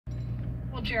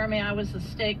Well, Jeremy, I was a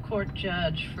state court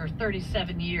judge for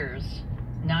 37 years,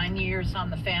 9 years on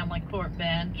the family court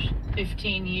bench,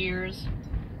 15 years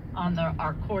on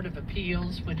our Court of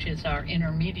Appeals, which is our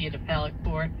intermediate appellate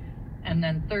court, and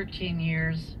then 13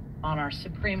 years on our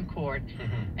Supreme Court.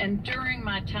 And during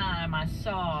my time, I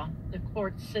saw the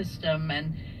court system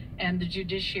and the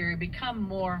judiciary become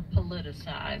more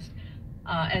politicized.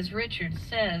 As Richard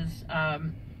says,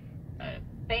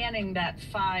 banning that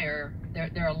fire, there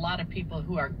are a lot of people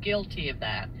who are guilty of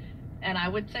that. And I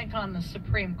would think on the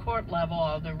Supreme Court level,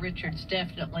 although Richard's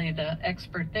definitely the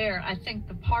expert there, I think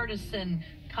the partisan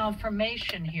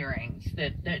confirmation hearings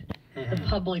that the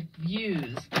public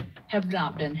views have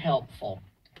not been helpful.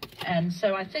 And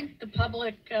so I think the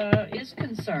public is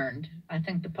concerned. I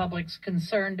think the public's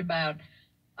concerned about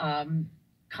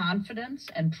confidence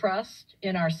and trust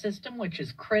in our system, which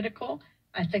is critical.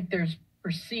 I think there's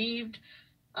perceived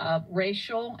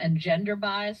racial and gender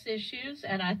bias issues,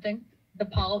 and I think the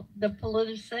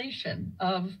politicization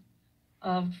of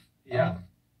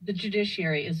the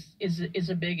judiciary is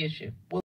a big issue.